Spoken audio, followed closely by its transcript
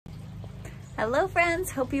Hello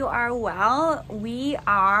friends, hope you are well. We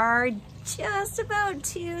are just about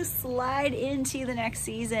to slide into the next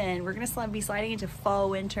season. We're gonna be sliding into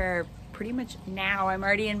fall, winter pretty much now. I'm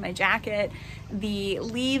already in my jacket. The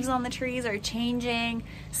leaves on the trees are changing.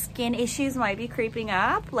 Skin issues might be creeping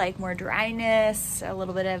up, like more dryness, a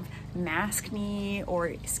little bit of maskne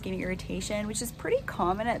or skin irritation, which is pretty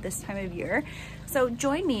common at this time of year. So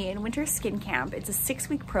join me in Winter Skin Camp. It's a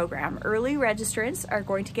 6-week program. Early registrants are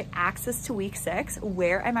going to get access to week 6,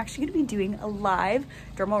 where I'm actually gonna be doing a live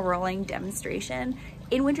dermal rolling demonstration.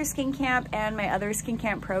 In Winter Skin Camp and my other Skin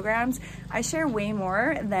Camp programs, I share way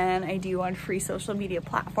more than I do on free social media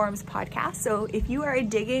platforms, podcasts. So if you are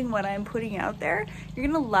digging what I'm putting out there, you're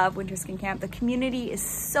gonna love Winter Skin Camp. The community is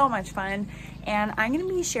so much fun, and I'm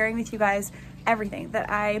gonna be sharing with you guys everything that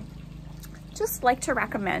I just like to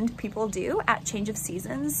recommend people do at change of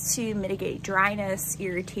seasons to mitigate dryness,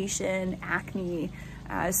 irritation, acne,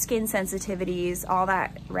 skin sensitivities, all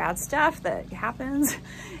that rad stuff that happens,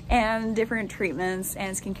 and different treatments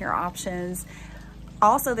and skincare options.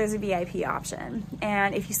 Also, there's a VIP option,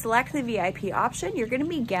 and if you select the VIP option, you're going to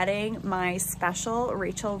be getting my special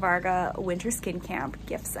Rachel Varga Winter Skin Camp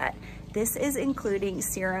gift set. This is including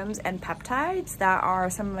serums and peptides that are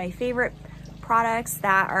some of my favorite products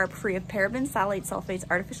that are free of parabens, phthalates, sulfates,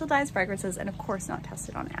 artificial dyes, fragrances, and of course not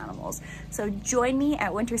tested on animals. So join me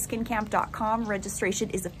at winterskincamp.com.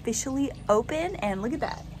 Registration is officially open, and look at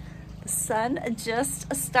that. The sun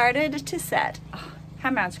just started to set. Oh,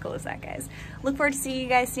 how magical is that, guys? Look forward to seeing you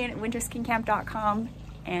guys soon at winterskincamp.com,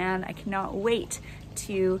 and I cannot wait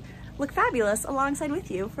to look fabulous alongside with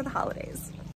you for the holidays.